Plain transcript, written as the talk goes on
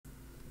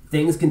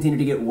Things continue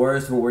to get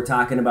worse when we're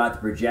talking about the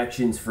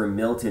projections for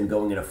Milton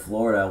going into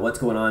Florida. What's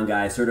going on,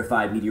 guys?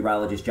 Certified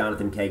meteorologist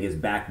Jonathan Keg is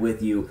back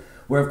with you.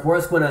 We're, of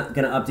course, going to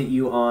update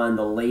you on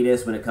the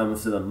latest when it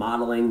comes to the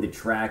modeling, the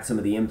track, some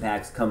of the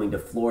impacts coming to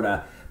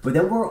Florida. But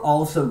then we're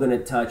also going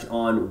to touch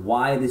on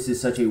why this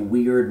is such a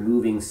weird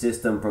moving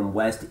system from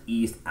west to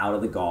east out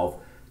of the Gulf.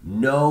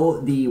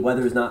 No, the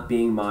weather is not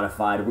being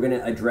modified. We're going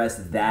to address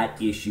that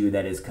issue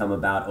that has come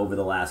about over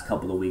the last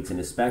couple of weeks, and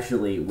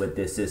especially with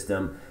this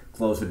system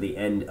closer to the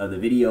end of the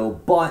video.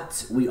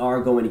 But we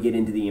are going to get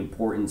into the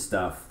important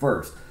stuff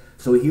first.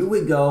 So here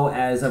we go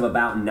as of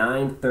about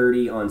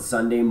 9:30 on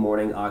Sunday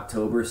morning,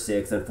 October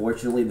 6th.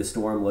 Unfortunately, the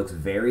storm looks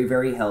very,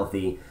 very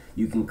healthy.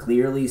 You can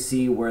clearly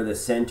see where the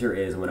center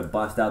is. I'm going to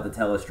bust out the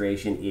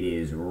telestration. It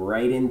is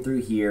right in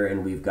through here,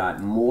 and we've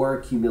got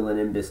more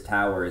cumulonimbus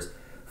towers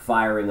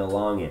firing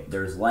along it.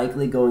 There's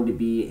likely going to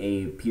be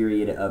a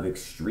period of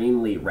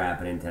extremely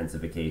rapid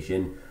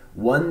intensification,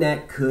 one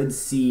that could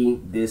see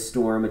this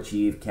storm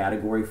achieve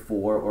Category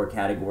 4 or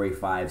Category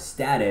 5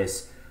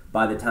 status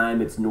by the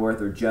time it's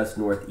north or just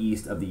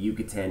northeast of the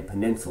Yucatan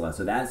Peninsula.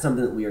 So that's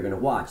something that we are going to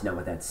watch. Now,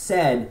 with that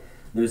said,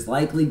 there's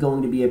likely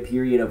going to be a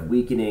period of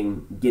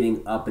weakening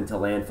getting up until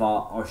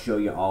landfall. I'll show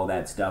you all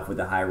that stuff with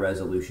the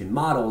high-resolution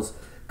models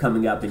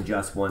coming up in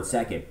just one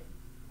second.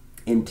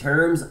 In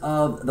terms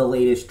of the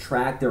latest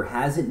track, there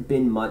hasn't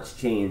been much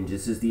change.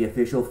 This is the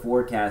official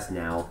forecast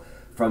now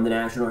from the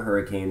National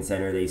Hurricane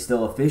Center. They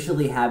still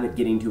officially have it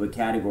getting to a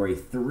Category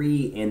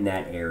 3 in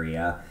that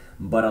area,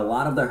 but a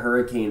lot of the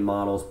hurricane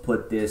models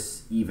put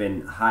this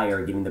even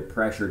higher, getting the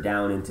pressure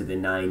down into the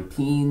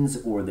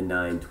 9-teens or the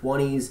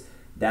 920s.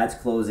 That's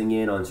closing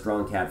in on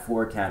strong Cat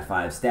 4, Cat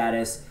 5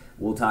 status.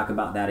 We'll talk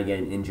about that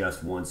again in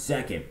just one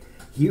second.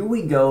 Here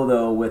we go,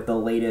 though, with the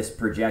latest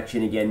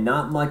projection. Again,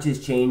 not much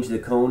has changed. The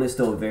cone is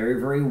still very,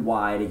 very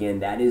wide.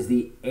 Again, that is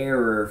the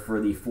error for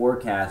the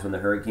forecast when the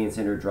Hurricane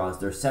Center draws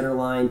their center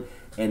line,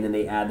 and then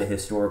they add the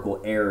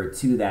historical error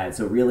to that.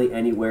 So really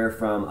anywhere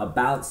from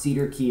about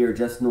Cedar Key or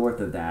just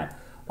north of that,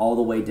 all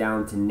the way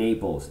down to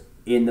Naples.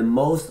 In the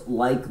most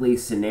likely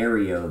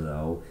scenario,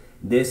 though,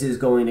 this is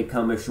going to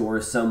come ashore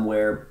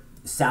somewhere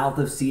south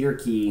of Cedar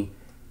Key,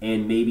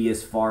 and maybe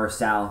as far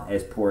south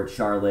as Port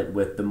Charlotte,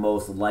 with the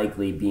most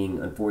likely being,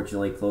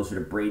 unfortunately, closer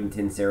to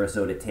Bradenton,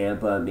 Sarasota,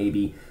 Tampa,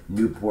 maybe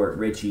Newport,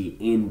 Richey,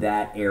 in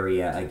that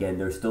area. Again,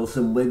 there's still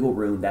some wiggle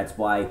room. That's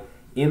why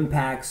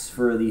impacts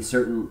for the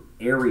certain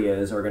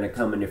areas are going to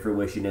come into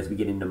fruition as we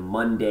get into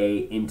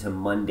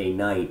Monday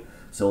night.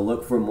 So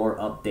look for more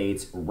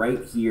updates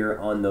right here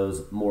on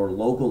those more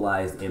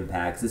localized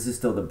impacts. This is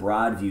still the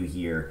broad view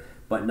here,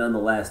 but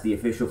nonetheless, the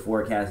official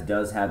forecast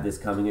does have this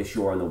coming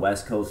ashore on the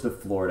west coast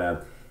of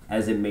Florida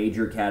as a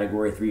major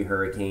Category 3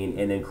 hurricane,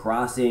 and then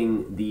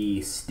crossing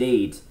the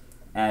state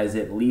as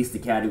at least a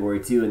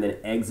Category 2, and then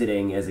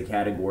exiting as a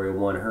Category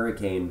 1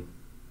 hurricane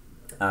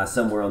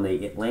somewhere on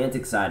the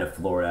Atlantic side of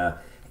Florida.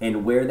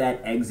 And where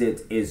that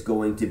exit is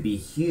going to be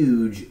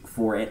huge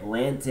for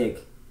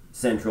Atlantic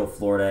Central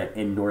Florida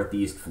and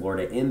Northeast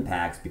Florida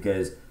impacts,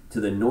 because to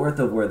the north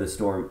of where the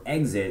storm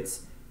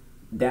exits,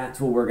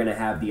 that's where we're going to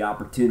have the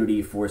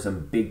opportunity for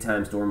some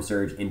big-time storm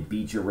surge and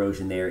beach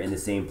erosion there in the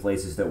same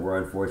places that were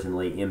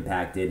unfortunately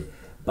impacted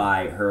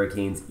by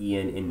Hurricanes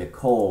Ian and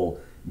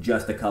Nicole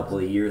just a couple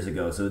of years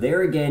ago. So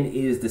there again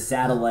is the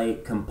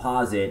satellite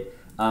composite.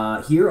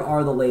 Here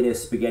are the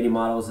latest spaghetti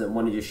models. I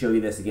wanted to show you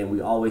this again.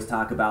 We always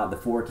talk about the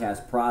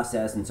forecast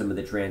process and some of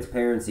the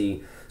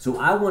transparency. So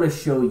I want to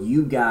show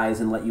you guys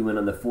and let you in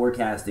on the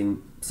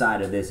forecasting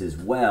side of this as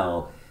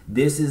well.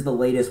 This is the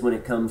latest when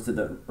it comes to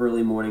the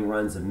early morning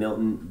runs of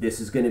Milton. This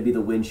is going to be the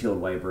windshield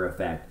wiper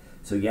effect.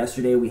 So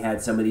yesterday we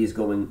had some of these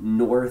going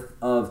north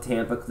of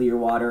Tampa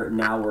Clearwater.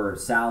 Now we're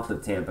south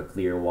of Tampa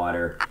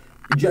Clearwater.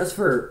 Just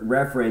for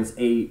reference,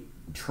 a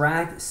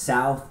track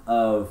south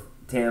of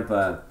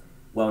Tampa,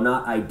 while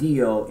not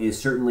ideal, is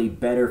certainly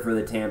better for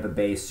the Tampa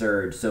Bay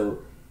surge. So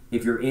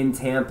if you're in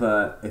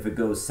Tampa, if it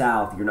goes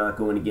south, you're not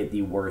going to get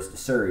the worst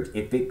surge.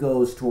 If it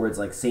goes towards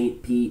like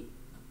St. Pete,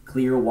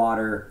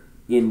 Clearwater,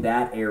 in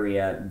that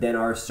area, then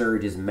our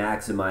surge is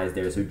maximized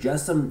there. So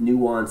just some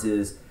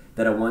nuances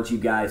that I want you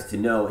guys to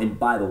know. And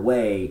by the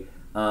way,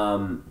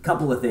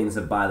 couple of things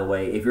by the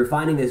way, if you're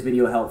finding this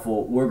video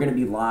helpful, we're going to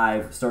be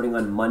live starting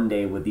on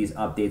Monday with these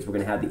updates. We're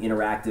going to have the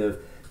interactive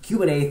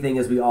Q&A thing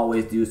as we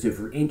always do. So if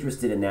you're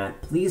interested in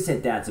that, please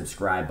hit that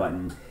subscribe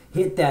button.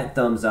 Hit that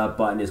thumbs up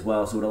button as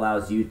well, so it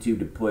allows YouTube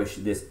to push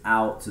this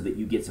out so that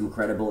you get some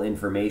credible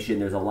information.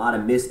 There's a lot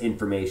of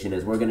misinformation,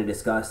 as we're going to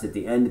discuss at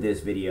the end of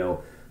this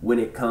video, when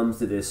it comes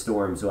to this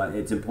storm. So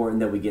it's important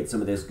that we get some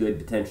of this good,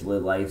 potentially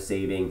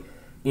life-saving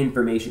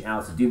information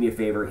out. So do me a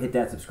favor, hit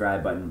that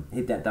subscribe button,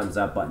 hit that thumbs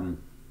up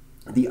button.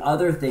 The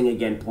other thing,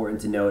 again, important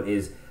to note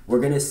is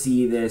we're going to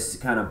see this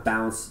kind of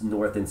bounce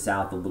north and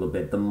south a little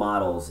bit, the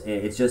models.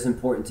 It's just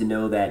important to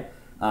know that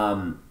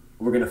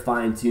we're going to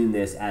fine-tune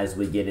this as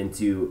we get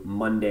into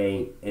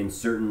Monday and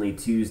certainly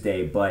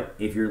Tuesday. But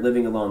if you're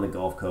living along the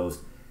Gulf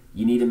Coast,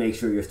 you need to make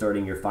sure you're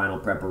starting your final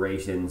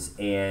preparations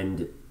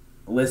and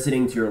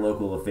listening to your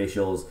local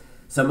officials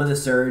Some of the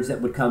surge that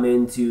would come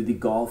into the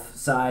Gulf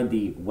side,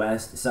 the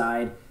west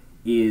side,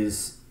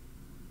 is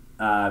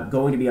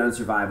going to be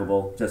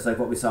unsurvivable, just like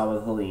what we saw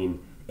with Helene,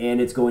 and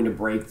it's going to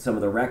break some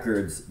of the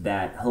records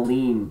that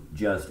Helene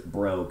just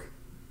broke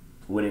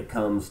when it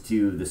comes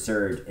to the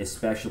surge,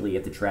 especially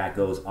if the track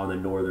goes on the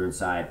northern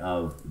side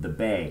of the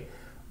bay.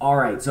 All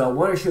right, so I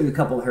want to show you a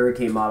couple of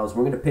hurricane models.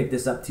 We're going to pick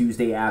this up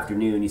Tuesday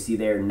afternoon. You see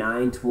there,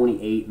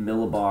 928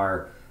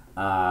 millibar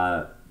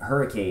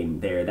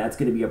hurricane there. That's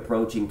going to be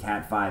approaching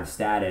Cat 5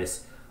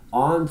 status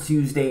on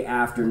Tuesday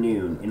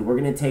afternoon. And we're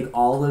going to take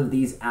all of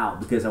these out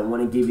because I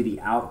want to give you the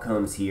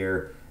outcomes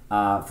here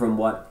from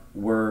what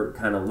we're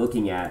kind of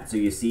looking at. So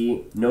you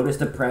see, notice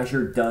the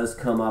pressure does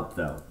come up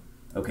though,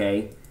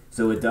 okay?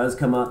 So it does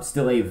come up,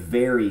 still a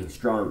very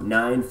strong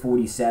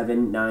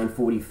 947,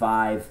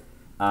 945,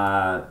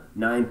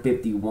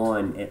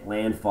 951 at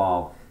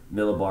landfall,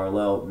 millibar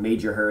low,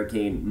 major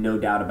hurricane, no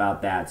doubt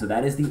about that. So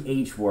that is the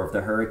H wharf,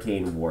 the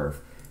hurricane wharf.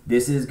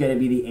 This is going to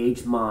be the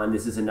H-MON.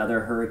 This is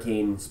another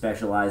hurricane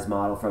specialized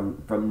model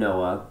from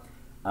NOAA.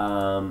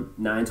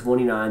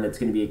 929, that's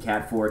going to be a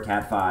Cat 4,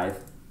 Cat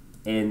 5.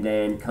 And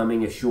then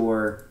coming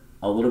ashore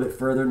a little bit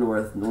further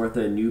north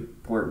of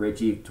Newport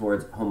Richey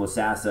towards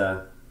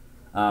Homosassa,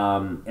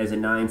 as a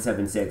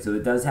 976. So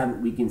it does have it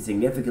weakened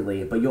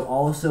significantly, but you'll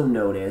also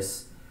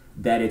notice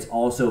that it's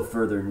also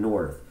further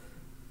north.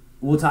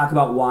 We'll talk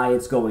about why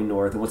it's going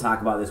north, and we'll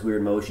talk about this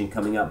weird motion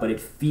coming up, but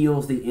it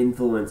feels the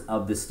influence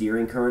of the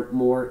steering current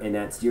more, and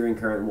that steering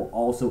current will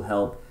also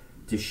help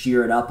to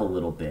shear it up a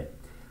little bit.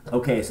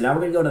 Okay, so now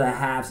we're going to go to the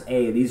HAFS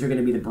A. These are going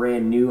to be the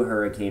brand new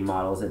hurricane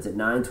models. It's at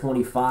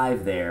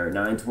 925 there,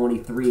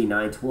 923,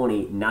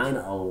 920,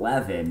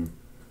 911,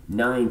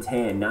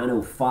 910,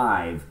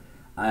 905.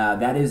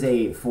 That is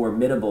a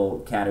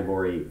formidable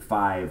Category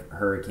 5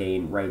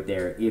 hurricane right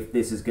there if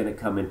this is going to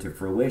come into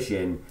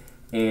fruition.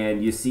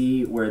 And you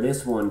see where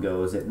this one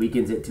goes. It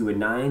weakens it to a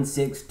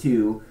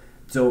 962.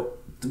 So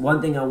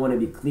one thing I want to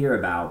be clear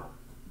about,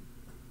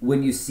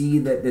 when you see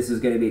that this is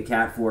going to be a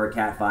Cat 4 or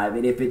Cat 5,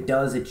 and if it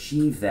does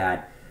achieve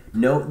that,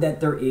 note that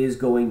there is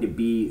going to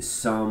be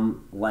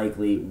some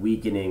likely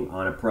weakening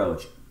on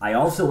approach. I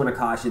also want to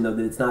caution, though,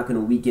 that it's not going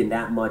to weaken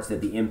that much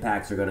that the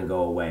impacts are going to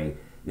go away.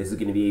 This is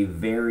going to be a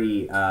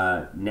very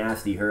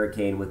nasty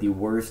hurricane with the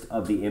worst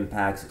of the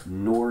impacts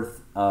north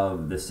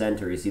of the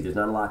center. You see there's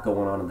not a lot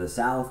going on in the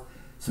south.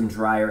 Some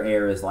drier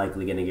air is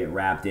likely going to get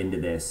wrapped into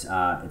this.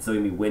 It's still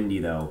going to be windy,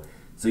 though.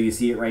 So you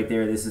see it right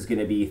there. This is going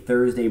to be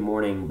Thursday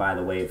morning, by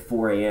the way, at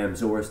 4 a.m.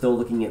 So we're still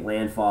looking at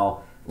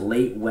landfall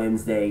late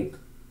Wednesday,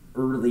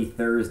 early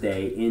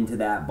Thursday into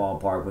that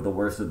ballpark, with the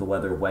worst of the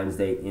weather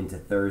Wednesday into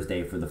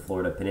Thursday for the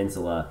Florida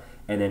Peninsula.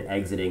 And then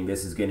exiting,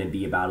 this is going to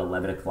be about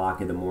 11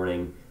 o'clock in the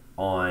morning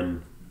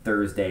on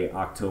Thursday,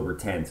 October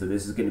 10th. So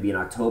this is going to be an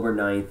October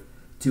 9th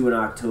to an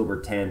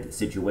October 10th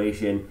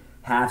situation.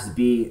 HAFS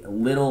B,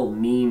 little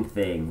mean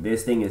thing.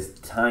 This thing is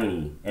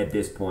tiny at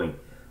this point.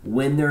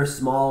 When they're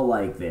small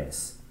like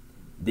this,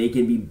 they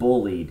can be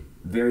bullied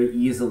very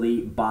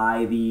easily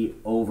by the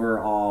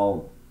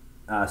overall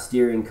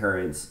steering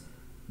currents.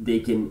 They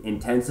can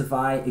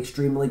intensify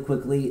extremely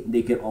quickly.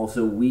 They can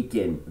also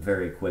weaken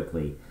very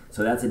quickly.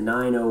 So that's a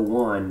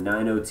 901,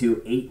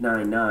 902,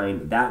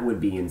 899. That would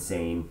be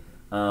insane.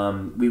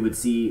 We'll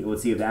see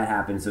if that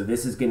happens. So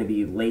this is going to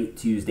be late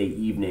Tuesday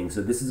evening.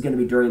 So this is going to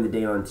be during the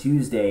day on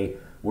Tuesday,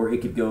 where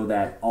it could go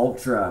that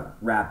ultra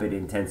rapid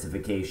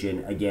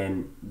intensification.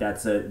 Again,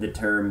 that's the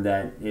term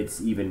that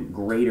it's even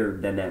greater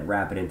than that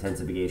rapid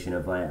intensification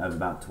of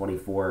about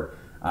 24,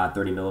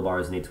 30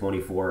 millibars in a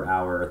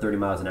 24-hour, or 30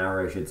 miles an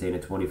hour, I should say, in a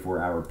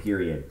 24-hour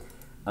period.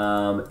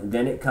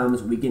 Then it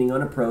comes weakening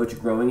on approach,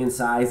 growing in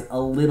size a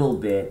little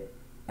bit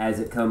as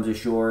it comes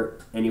ashore,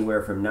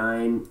 anywhere from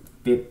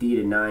 950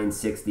 to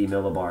 960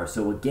 millibars.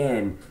 So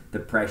again, the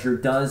pressure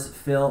does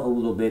fill a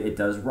little bit, it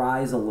does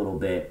rise a little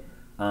bit,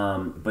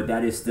 but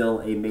that is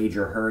still a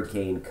major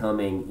hurricane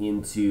coming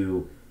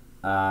into,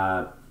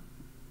 at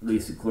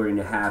least according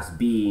to HAFS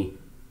B,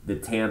 the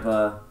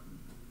Tampa,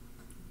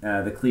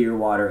 the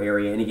Clearwater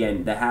area. And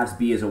again, the HAFS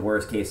B is a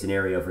worst case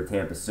scenario for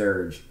Tampa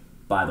surge,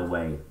 by the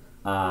way.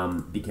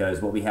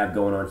 Because what we have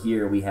going on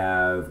here, we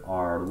have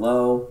our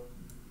low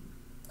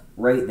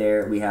right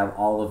there. We have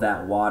all of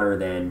that water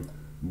then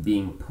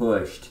being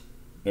pushed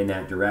in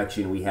that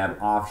direction. We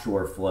have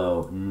offshore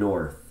flow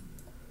north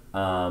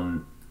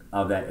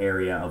of that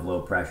area of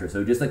low pressure.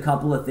 So just a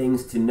couple of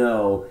things to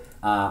know.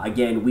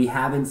 Again, we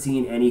haven't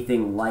seen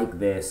anything like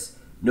this.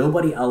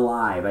 Nobody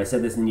alive, I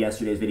said this in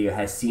yesterday's video,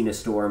 has seen a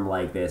storm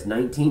like this.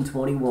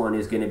 1921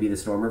 is going to be the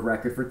storm of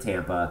record for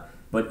Tampa.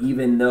 But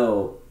even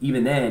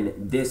then,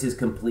 this is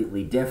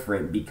completely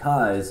different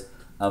because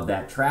of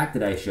that track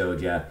that I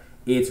showed you.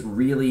 It's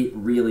really,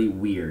 really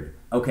weird.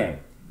 Okay,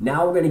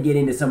 now we're going to get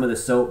into some of the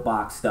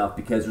soapbox stuff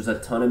because there's a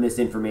ton of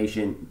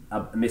misinformation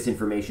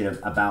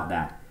about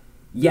that.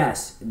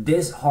 Yes,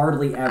 this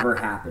hardly ever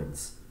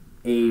happens.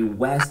 A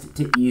west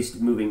to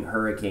east moving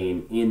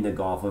hurricane in the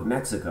Gulf of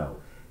Mexico.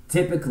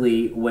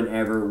 Typically,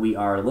 whenever we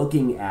are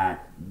looking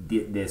at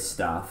this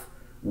stuff,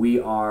 we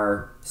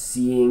are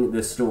seeing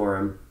the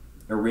storm,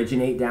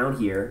 originate down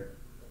here.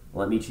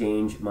 Let me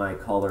change my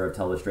color of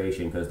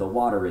illustration because the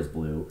water is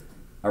blue.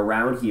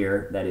 Around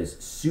here, that is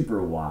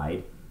super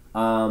wide.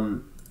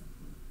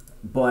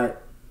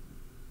 But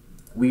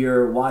we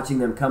are watching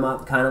them come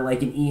up kind of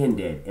like an Ian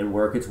did and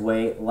work its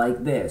way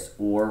like this,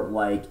 or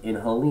like in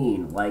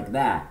Helene, like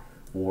that,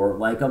 or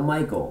like a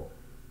Michael.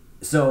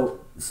 So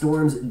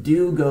storms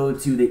do go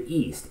to the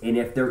east, and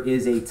if there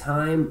is a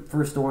time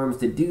for storms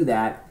to do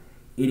that,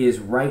 it is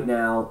right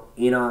now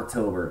in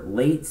October.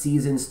 Late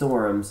season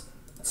storms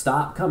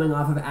stop coming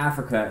off of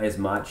Africa as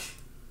much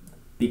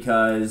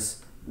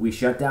because we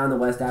shut down the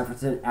West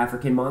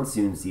African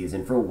monsoon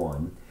season, for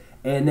one.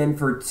 And then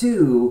for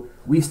two,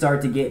 we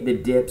start to get the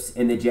dips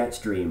in the jet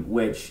stream,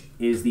 which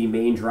is the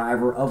main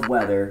driver of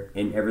weather,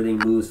 and everything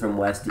moves from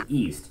west to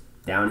east.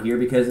 Down here,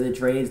 because of the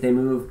trades, they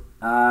move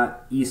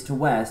east to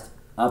west.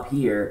 Up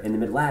here in the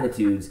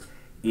mid-latitudes,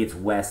 it's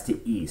west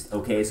to east.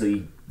 Okay, so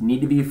you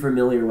need to be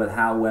familiar with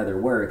how weather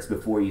works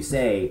before you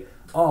say,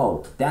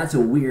 oh, that's a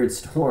weird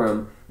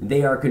storm,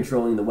 they are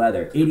controlling the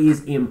weather. It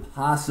is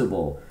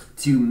impossible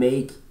to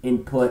make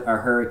and put a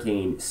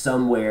hurricane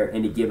somewhere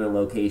in a given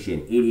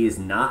location. It is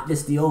not to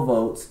steal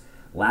votes.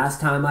 Last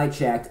time I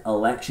checked,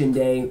 election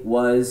day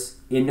was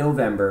in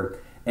November,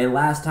 and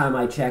last time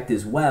I checked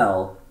as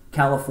well,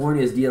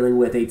 California is dealing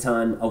with a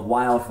ton of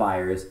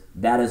wildfires.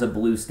 That is a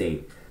blue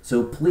state.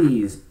 So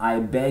please, I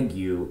beg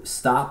you,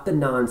 stop the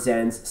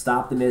nonsense,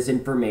 stop the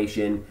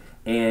misinformation,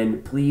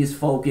 and please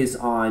focus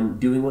on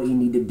doing what you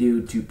need to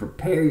do to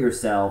prepare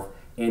yourself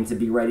and to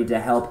be ready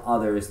to help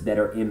others that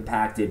are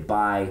impacted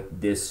by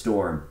this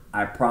storm.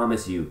 I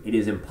promise you, it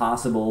is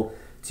impossible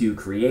to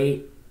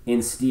create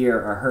and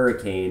steer a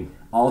hurricane.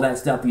 All that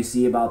stuff you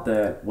see about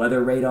the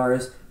weather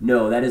radars,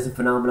 no, that is a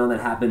phenomenon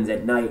that happens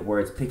at night where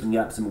it's picking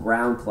up some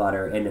ground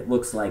clutter and it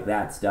looks like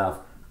that stuff.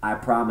 I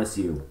promise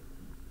you,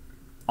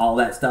 all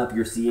that stuff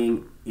you're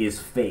seeing is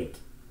fake,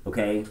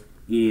 okay?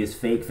 It is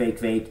fake, fake,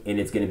 fake, and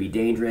it's going to be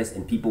dangerous,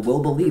 and people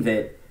will believe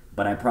it,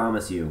 but I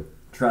promise you,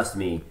 trust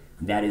me,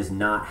 that is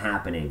not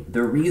happening.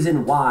 The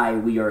reason why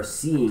we are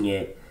seeing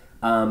it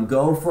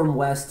go from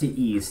west to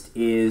east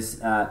is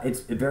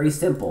it's very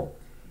simple.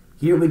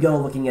 Here we go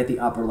looking at the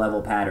upper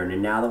level pattern,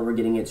 and now that we're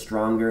getting it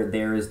stronger,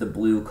 there is the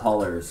blue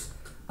colors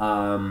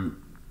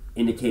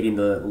indicating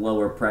the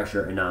lower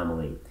pressure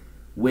anomaly.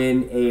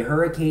 When a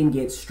hurricane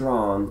gets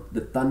strong,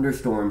 the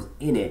thunderstorms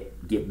in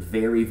it get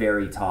very,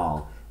 very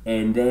tall,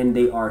 and then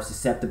they are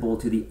susceptible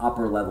to the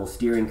upper level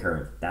steering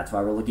current. That's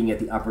why we're looking at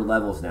the upper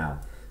levels now.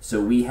 So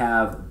we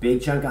have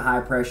big chunk of high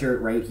pressure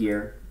right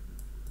here,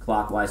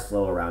 clockwise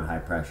flow around high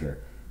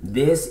pressure.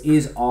 This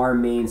is our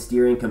main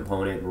steering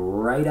component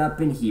right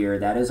up in here.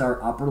 That is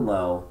our upper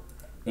low.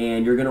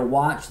 And you're going to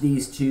watch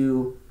these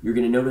two. You're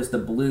going to notice the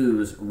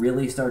blues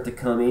really start to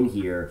come in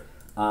here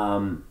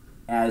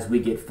as we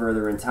get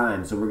further in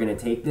time. So we're going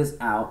to take this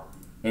out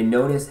and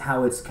notice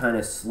how it's kind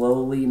of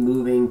slowly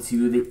moving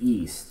to the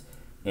east.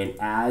 And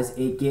as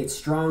it gets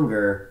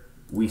stronger,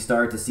 we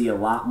start to see a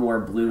lot more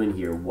blue in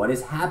here. What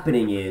is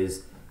happening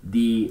is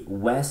the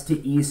west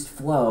to east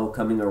flow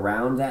coming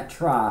around that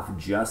trough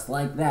just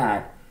like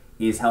that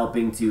is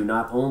helping to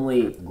not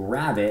only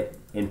grab it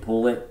and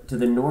pull it to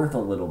the north a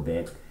little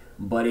bit,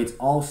 but it's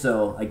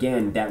also,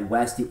 again, that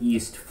west to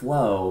east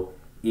flow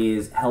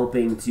is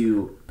helping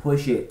to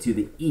push it to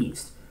the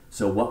east.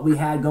 So what we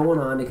had going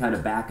on to kind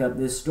of back up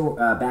this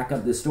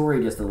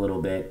story just a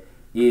little bit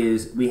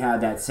is we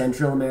have that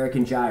Central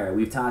American gyre.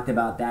 We've talked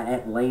about that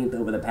at length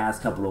over the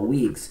past couple of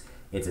weeks.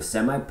 It's a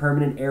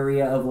semi-permanent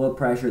area of low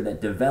pressure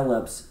that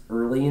develops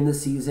early in the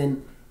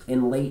season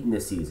and late in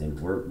the season.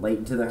 We're late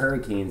into the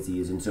hurricane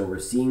season, so we're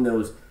seeing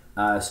those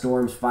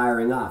storms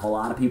firing off. A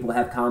lot of people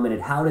have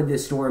commented, how did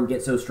this storm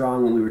get so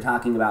strong when we were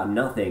talking about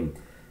nothing?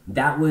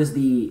 That was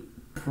the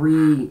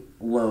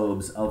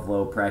pre-lobes of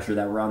low pressure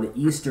that were on the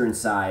eastern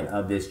side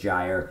of this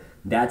gyre.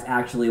 That's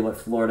actually what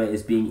Florida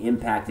is being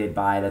impacted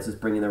by. That's what's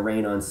bringing the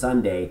rain on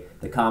Sunday,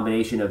 the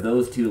combination of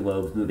those two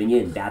lobes moving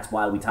in. That's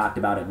why we talked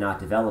about it not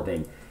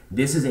developing.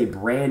 This is a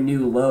brand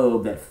new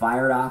lobe that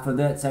fired off of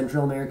that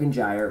Central American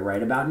gyre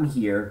right about in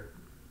here.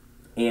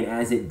 And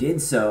as it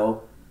did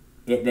so,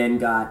 it then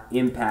got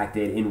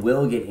impacted and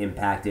will get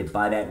impacted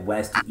by that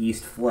west to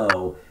east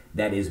flow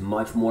that is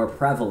much more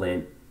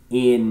prevalent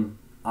in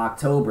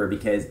October,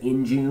 because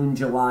in June,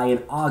 July,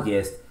 and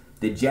August,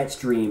 the jet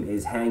stream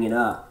is hanging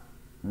up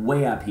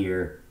way up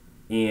here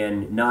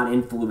and not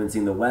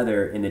influencing the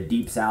weather in the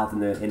deep south in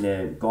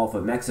the Gulf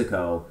of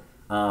Mexico.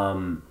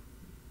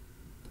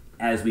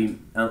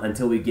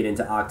 Until we get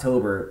into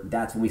October,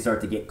 that's when we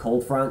start to get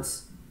cold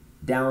fronts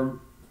down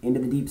into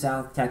the deep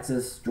south,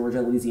 Texas,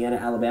 Georgia, Louisiana,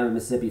 Alabama,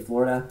 Mississippi,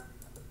 Florida.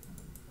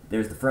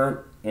 There's the front,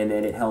 and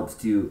then it helps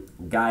to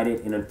guide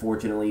it and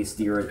unfortunately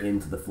steer it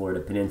into the Florida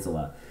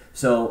Peninsula.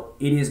 So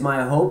it is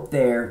my hope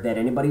there that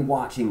anybody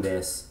watching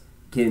this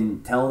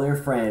can tell their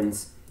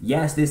friends,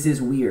 yes, this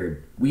is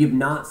weird. We have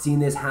not seen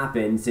this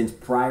happen since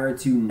prior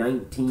to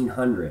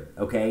 1900,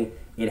 okay?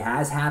 It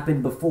has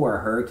happened before,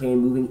 a hurricane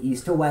moving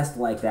east to west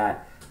like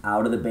that,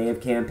 out of the Bay of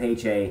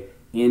Campeche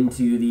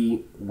into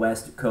the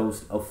west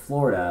coast of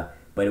Florida.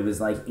 but it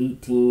was like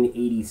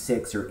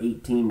 1886 or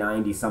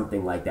 1890,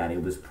 something like that.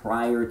 It was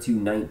prior to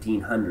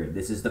 1900.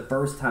 This is the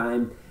first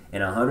time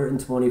in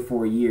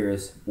 124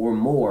 years or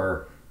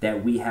more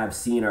that we have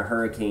seen a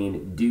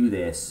hurricane do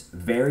this.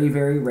 Very,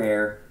 very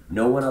rare.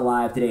 No one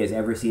alive today has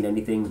ever seen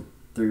anything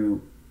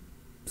through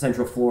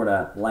Central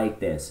Florida like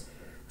this.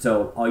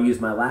 So I'll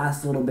use my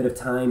last little bit of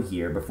time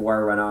here before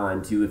I run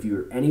on to, if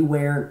you're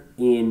anywhere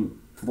in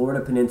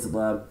Florida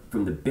Peninsula,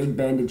 from the Big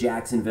Bend to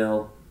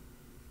Jacksonville,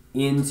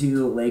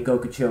 into Lake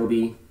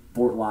Okeechobee,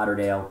 Fort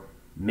Lauderdale,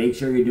 make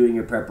sure you're doing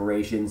your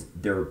preparations.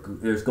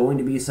 There's going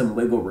to be some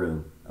wiggle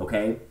room,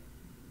 okay?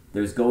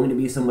 There's going to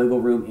be some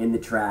wiggle room in the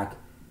track,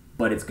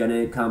 but it's going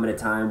to come at a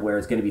time where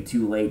it's going to be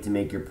too late to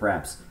make your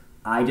preps.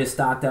 I just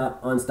stocked up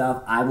on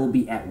stuff. I will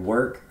be at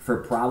work for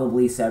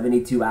probably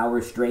 72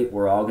 hours straight.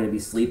 We're all going to be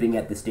sleeping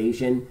at the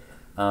station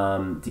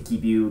to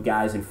keep you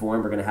guys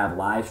informed. We're going to have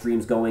live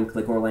streams going.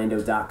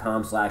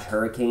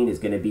 ClickOrlando.com/hurricane is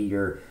going to be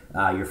your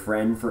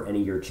friend for any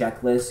of your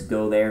checklists.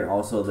 Go there, and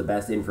also the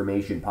best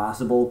information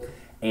possible.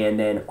 And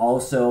then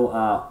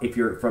also, if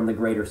you're from the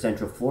greater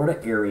Central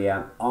Florida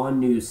area, on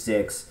News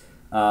 6,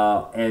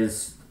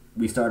 as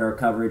we start our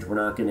coverage, we're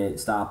not going to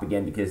stop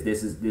again, because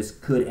this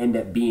could end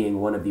up being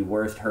one of the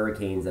worst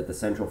hurricanes that the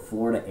Central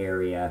Florida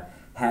area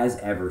has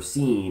ever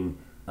seen,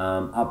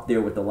 up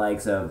there with the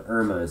likes of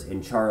Irmas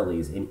and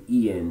Charlies and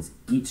Ians.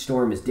 Each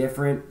storm is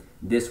different.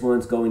 This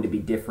one's going to be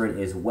different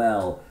as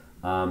well,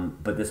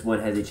 but this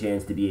one has a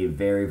chance to be a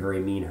very,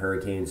 very mean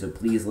hurricane, so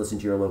please listen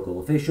to your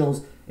local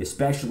officials,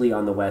 especially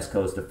on the west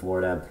coast of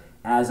Florida,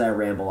 as I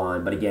ramble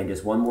on. But again,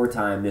 just one more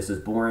time, this is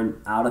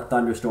born out of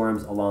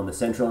thunderstorms along the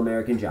Central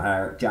American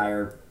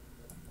gyre.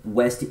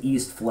 West to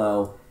east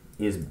flow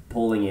is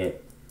pulling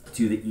it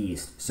to the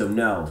east. So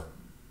no,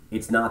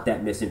 it's not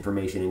that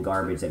misinformation and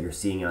garbage that you're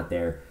seeing out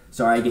there.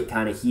 Sorry I get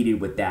kind of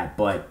heated with that,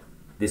 but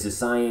this is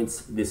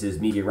science, this is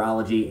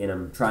meteorology, and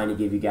I'm trying to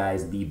give you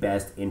guys the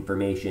best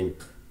information.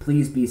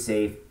 Please be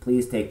safe.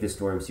 Please take this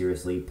storm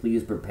seriously.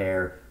 Please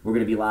prepare. We're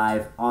going to be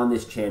live on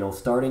this channel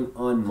starting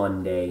on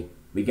Monday.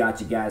 We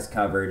got you guys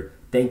covered.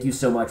 Thank you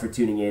so much for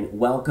tuning in.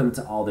 Welcome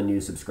to all the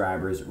new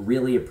subscribers.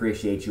 Really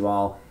appreciate you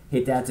all.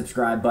 Hit that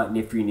subscribe button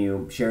if you're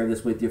new. Share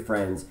this with your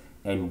friends,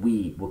 and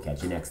we will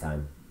catch you next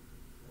time.